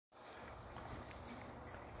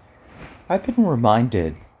I've been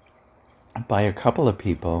reminded by a couple of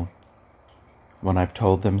people when I've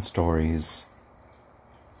told them stories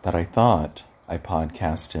that I thought I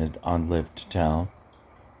podcasted on Live to Tell,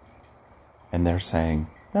 and they're saying,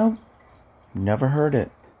 no, never heard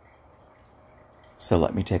it. So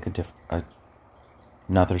let me take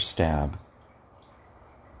another stab.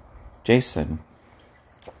 Jason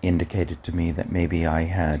indicated to me that maybe I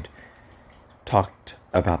had talked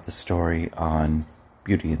about the story on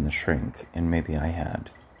Beauty and the Shrink, and maybe I had.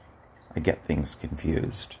 I get things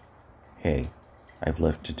confused. Hey, I've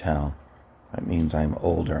lived to tell. That means I'm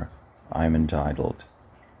older. I'm entitled.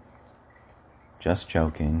 Just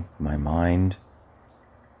joking. My mind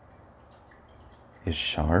is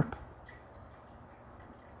sharp.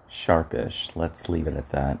 Sharpish. Let's leave it at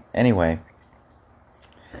that. Anyway,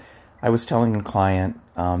 I was telling a client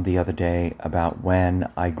the other day about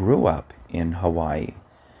when I grew up in Hawaii.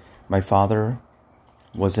 My father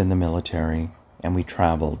was in the military, and we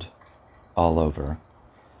traveled all over.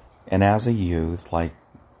 And as a youth, like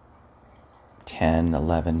 10,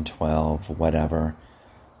 11, 12, whatever,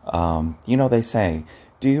 they say,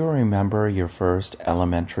 do you remember your first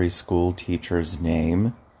elementary school teacher's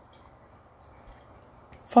name?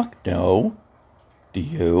 Fuck no. Do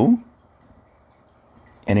you?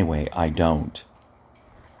 Anyway, I don't.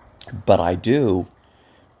 But I do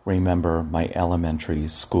remember my elementary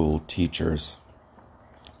school teacher's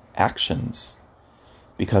actions.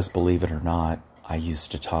 Because believe it or not, I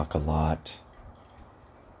used to talk a lot.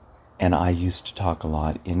 And I used to talk a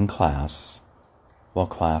lot in class, while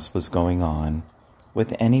class was going on,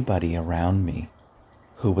 with anybody around me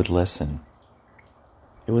who would listen.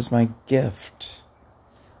 It was my gift.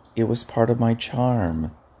 It was part of my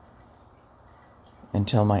charm.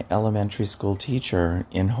 Until my elementary school teacher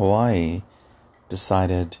in Hawaii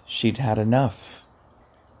decided she'd had enough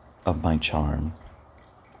of my charm.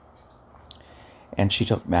 And she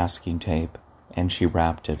took masking tape and she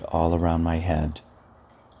wrapped it all around my head,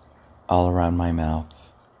 all around my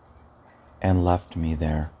mouth, and left me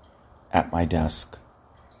there at my desk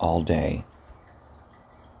all day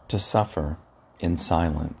to suffer in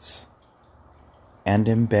silence and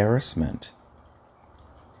embarrassment.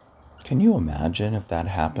 Can you imagine if that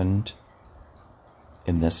happened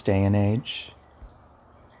in this day and age?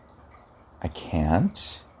 I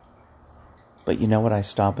can't. But you know what? I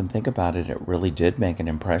stop and think about it. It really did make an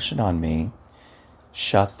impression on me.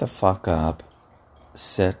 Shut the fuck up.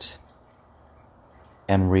 Sit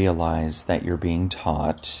and realize that you're being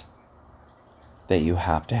taught that you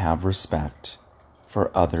have to have respect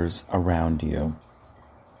for others around you.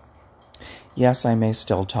 Yes, I may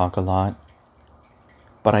still talk a lot,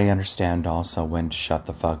 but I understand also when to shut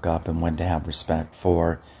the fuck up and when to have respect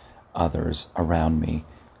for others around me.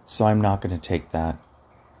 So I'm not going to take that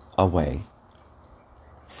away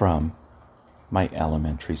from my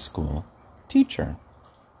elementary school teacher.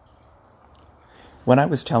 When I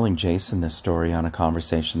was telling Jason this story on a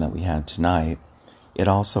conversation that we had tonight, it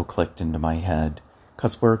also clicked into my head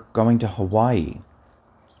because we're going to Hawaii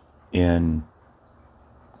in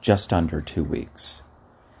just under 2 weeks.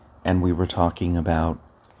 And we were talking about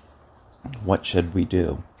what should we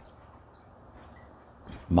do.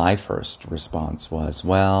 My first response was,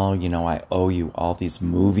 well, I owe you all these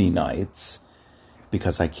movie nights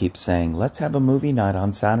because I keep saying, let's have a movie night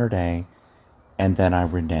on Saturday. And then I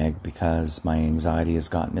renege because my anxiety has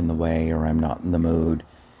gotten in the way or I'm not in the mood.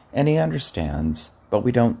 And he understands, but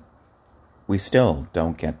we still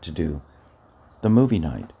don't get to do the movie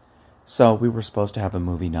night. So we were supposed to have a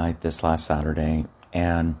movie night this last Saturday.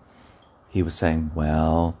 And he was saying,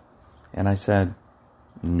 well, and I said,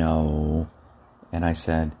 no. And I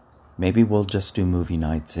said, maybe we'll just do movie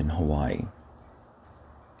nights in Hawaii.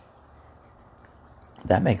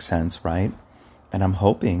 That makes sense, right? And I'm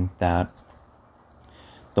hoping that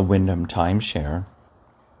the Wyndham Timeshare,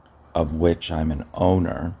 of which I'm an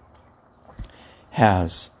owner,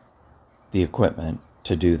 has the equipment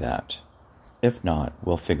to do that. If not,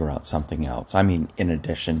 we'll figure out something else. I mean, in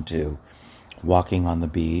addition to walking on the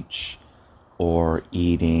beach or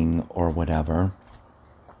eating or whatever.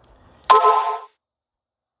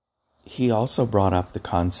 He also brought up the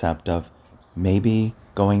concept of maybe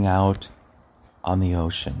going out on the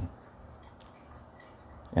ocean.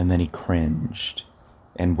 And then he cringed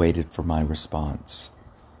and waited for my response.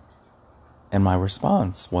 And my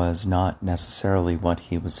response was not necessarily what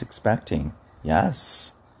he was expecting.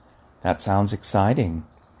 Yes, that sounds exciting.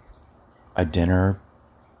 A dinner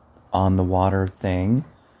on the water thing,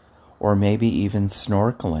 or maybe even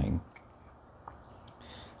snorkeling.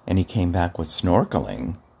 And he came back with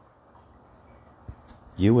snorkeling.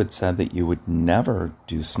 You had said that you would never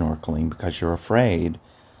do snorkeling because you're afraid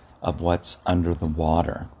of what's under the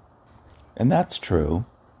water. And that's true.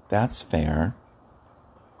 That's fair.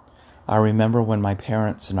 I remember when my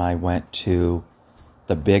parents and I went to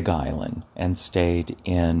the Big Island and stayed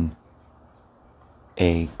in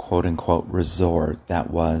a quote-unquote resort that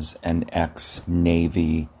was an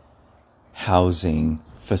ex-Navy housing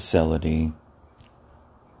facility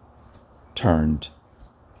turned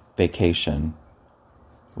vacation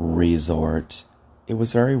resort. It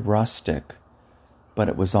was very rustic, but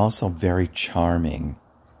it was also very charming.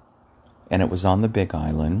 And it was on the Big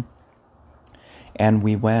Island. And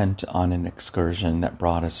we went on an excursion that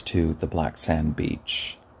brought us to the Black Sand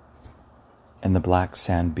Beach. And the Black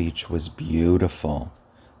Sand Beach was beautiful.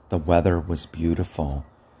 The weather was beautiful.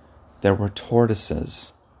 There were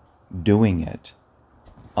tortoises doing it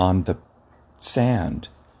on the sand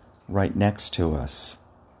right next to us.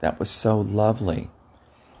 That was so lovely.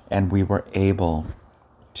 And we were able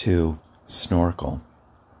to snorkel.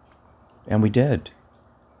 And we did.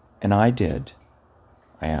 And I did.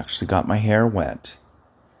 I actually got my hair wet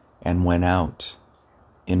and went out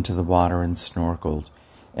into the water and snorkeled,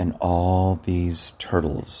 and all these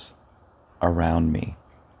turtles around me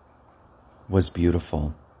was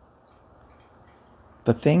beautiful.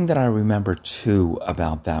 The thing that I remember too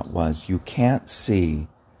about that was you can't see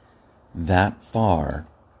that far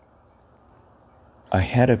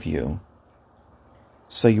ahead of you,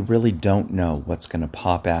 so you really don't know what's going to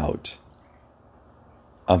pop out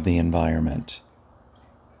of the environment.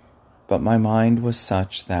 But my mind was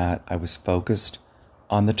such that I was focused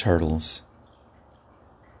on the turtles,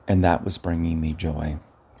 and that was bringing me joy.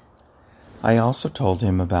 I also told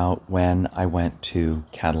him about when I went to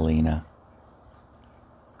Catalina,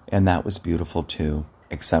 and that was beautiful too,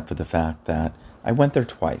 except for the fact that I went there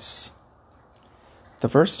twice. The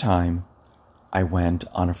first time, I went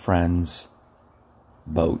on a friend's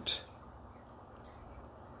boat,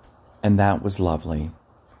 and that was lovely.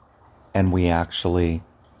 And we actually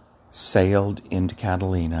sailed into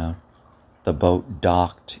Catalina. The boat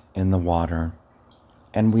docked in the water,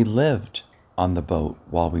 and we lived on the boat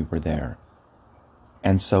while we were there.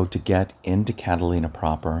 And so to get into Catalina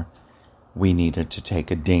proper, we needed to take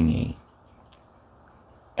a dinghy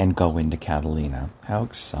and go into Catalina. How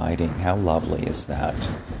exciting, how lovely is that?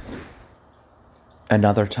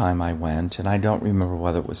 Another time I went, and I don't remember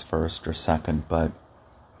whether it was first or second, but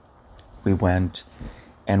we went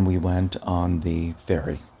on the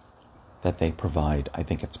ferry that they provide. I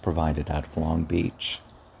think it's provided out of Long Beach.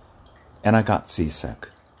 And I got seasick.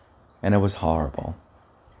 And it was horrible.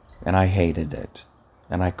 And I hated it.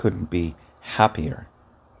 And I couldn't be happier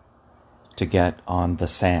to get on the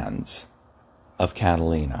sands of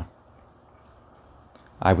Catalina.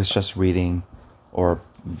 I was just reading or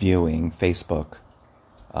viewing Facebook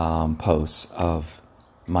posts of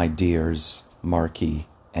my dears Marky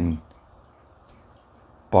and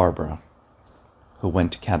Barbara, who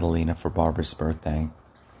went to Catalina for Barbara's birthday,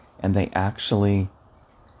 and they actually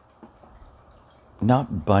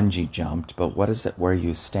not bungee jumped, but what is it where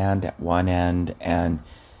you stand at one end and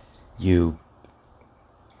you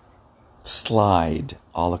slide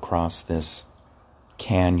all across this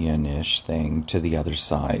canyon-ish thing to the other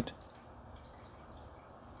side.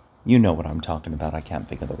 You know what I'm talking about. I can't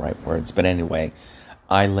think of the right words, but anyway,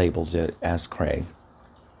 I labeled it as cray.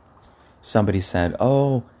 Somebody said,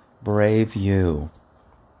 "Oh, brave you."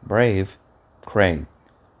 Brave? Cray.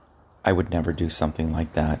 I would never do something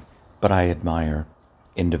like that, but I admire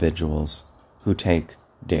individuals who take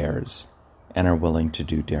dares and are willing to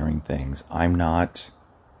do daring things. I'm not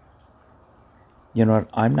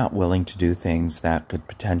willing to do things that could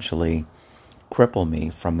potentially cripple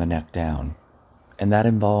me from the neck down. And that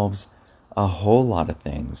involves a whole lot of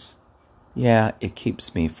things. Yeah, it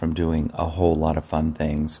keeps me from doing a whole lot of fun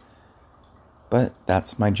things. But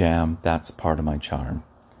that's my jam. That's part of my charm.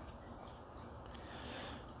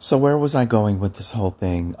 So where was I going with this whole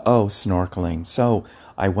thing? Oh, snorkeling. So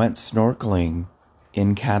I went snorkeling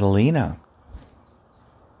in Catalina.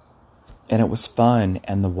 And it was fun,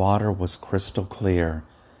 and the water was crystal clear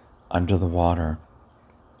under the water.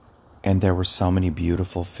 And there were so many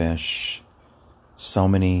beautiful fish, so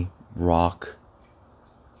many rock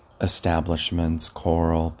establishments,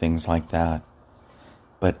 coral, things like that.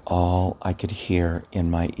 But all I could hear in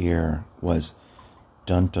my ear was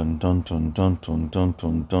dun dun dun dun dun dun dun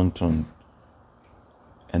dun dun dun.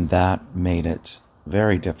 And that made it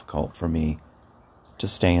very difficult for me to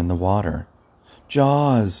stay in the water.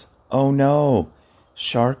 Jaws! Oh no!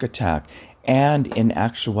 Shark attack. And in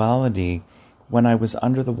actuality, when I was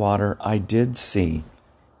under the water, I did see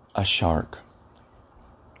a shark.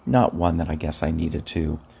 Not one that I guess I needed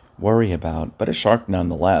to worry about, but a shark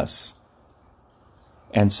nonetheless.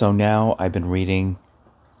 And so now I've been reading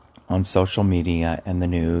on social media and the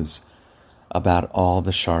news about all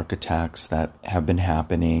the shark attacks that have been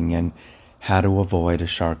happening and how to avoid a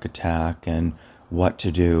shark attack and what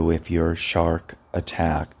to do if you're shark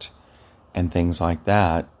attacked and things like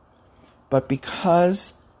that. But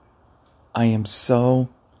because I am so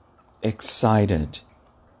excited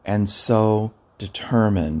and so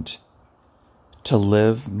determined to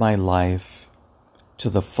live my life to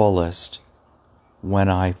the fullest when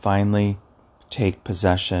I finally take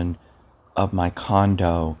possession of my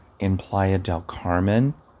condo in Playa del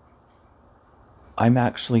Carmen, I'm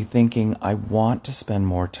actually thinking I want to spend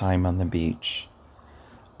more time on the beach.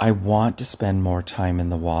 I want to spend more time in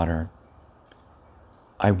the water.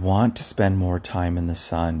 I want to spend more time in the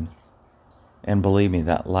sun. And believe me,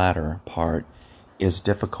 that latter part is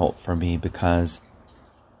difficult for me because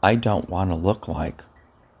I don't want to look like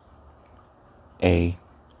a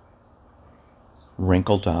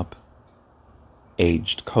wrinkled up,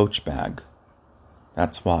 aged Coach bag.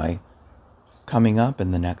 That's why coming up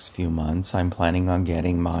in the next few months, I'm planning on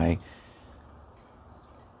getting my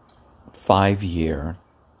 5-year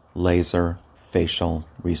laser facial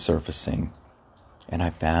resurfacing. And I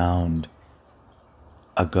found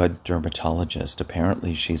a good dermatologist.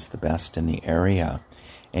 Apparently she's the best in the area.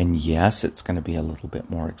 And yes, it's going to be a little bit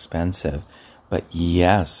more expensive, but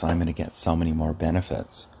yes, I'm going to get so many more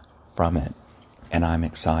benefits from it. And I'm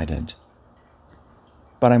excited.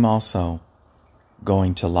 But I'm also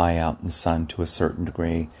going to lie out in the sun to a certain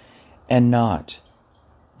degree and not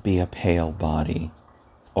be a pale body,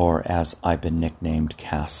 or as I've been nicknamed,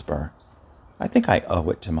 Casper. I think I owe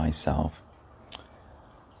it to myself.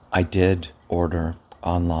 I did order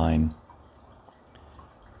online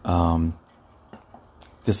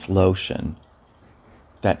this lotion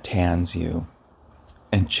that tans you,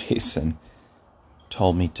 and Jason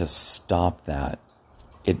told me to stop that.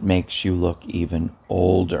 It makes you look even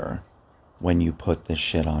older when you put this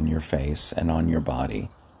shit on your face and on your body.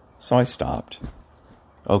 So I stopped.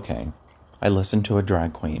 Okay, I listened to a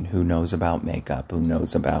drag queen who knows about makeup, who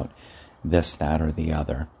knows about this, that, or the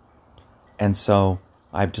other. And so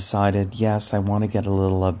I've decided, yes, I want to get a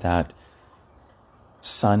little of that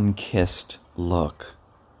sun-kissed look,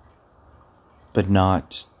 but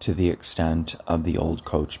not to the extent of the old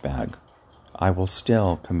Coach bag. I will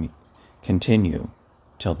still continue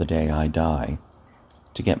till the day I die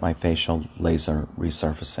to get my facial laser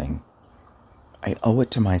resurfacing. I owe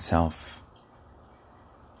it to myself.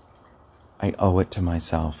 I owe it to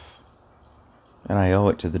myself. And I owe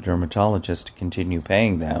it to the dermatologist to continue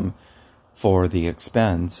paying them for the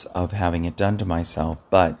expense of having it done to myself.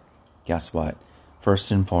 But guess what?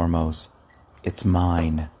 First and foremost, it's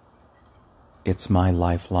mine. It's my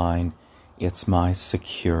lifeline. It's my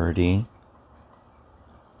security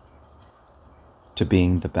to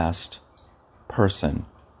being the best person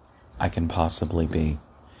I can possibly be.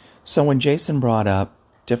 So when Jason brought up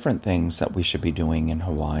different things that we should be doing in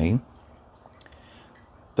Hawaii,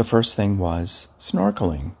 the first thing was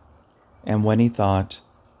snorkeling. And when he thought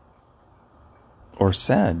or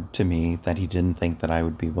said to me that he didn't think that I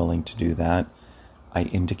would be willing to do that, I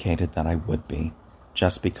indicated that I would be,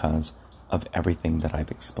 just because of everything that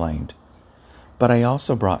I've explained. But I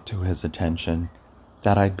also brought to his attention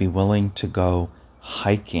that I'd be willing to go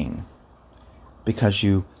hiking, because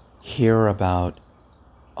you hear about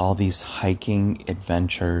all these hiking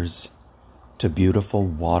adventures to beautiful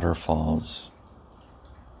waterfalls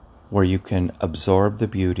where you can absorb the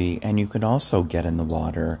beauty and you can also get in the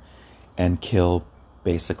water and kill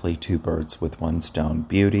basically 2 birds with 1 stone.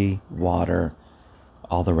 Beauty, water,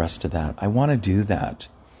 all the rest of that. I want to do that.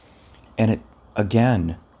 And it,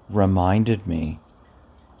 again, reminded me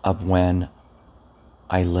of when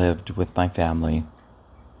I lived with my family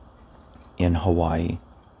in Hawaii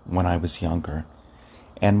when I was younger.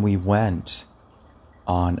 And we went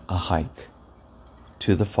on a hike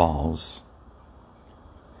to the falls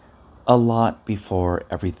a lot before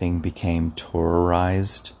everything became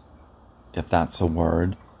tourized, if that's a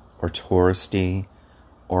word, or touristy,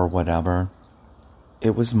 or whatever.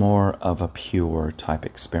 It was more of a pure type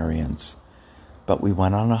experience. But we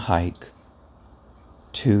went on a hike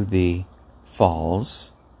to the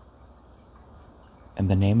falls, and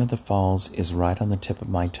the name of the falls is right on the tip of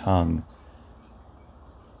my tongue,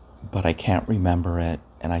 but I can't remember it,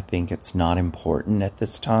 and I think it's not important at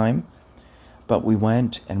this time. But we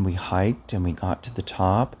went and we hiked and we got to the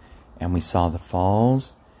top and we saw the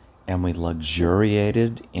falls and we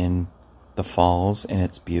luxuriated in the falls and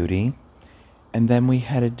its beauty. And then we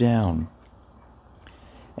headed down.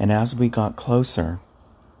 And as we got closer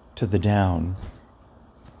to the down,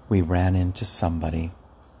 we ran into somebody.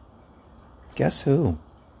 Guess who?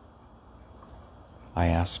 I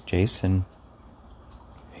asked Jason.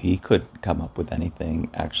 He couldn't come up with anything.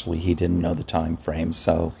 Actually, he didn't know the time frame,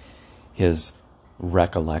 so his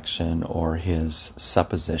recollection or his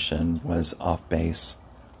supposition was off base.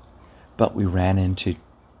 But we ran into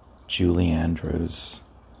Julie Andrews.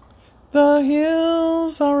 The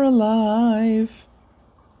hills are alive.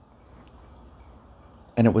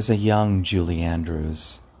 And it was a young Julie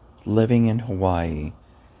Andrews living in Hawaii,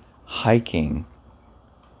 hiking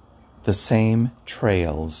the same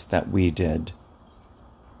trails that we did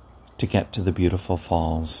to get to the beautiful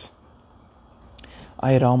falls.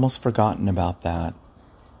 I had almost forgotten about that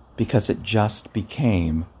because it just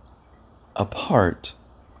became a part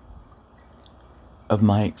of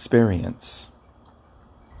my experience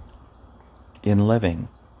in living.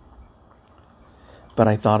 But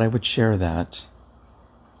I thought I would share that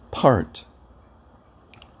part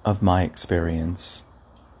of my experience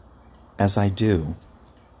as I do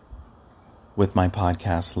with my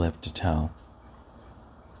podcast, Live to Tell.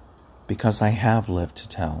 Because I have lived to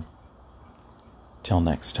tell. Till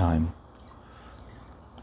next time.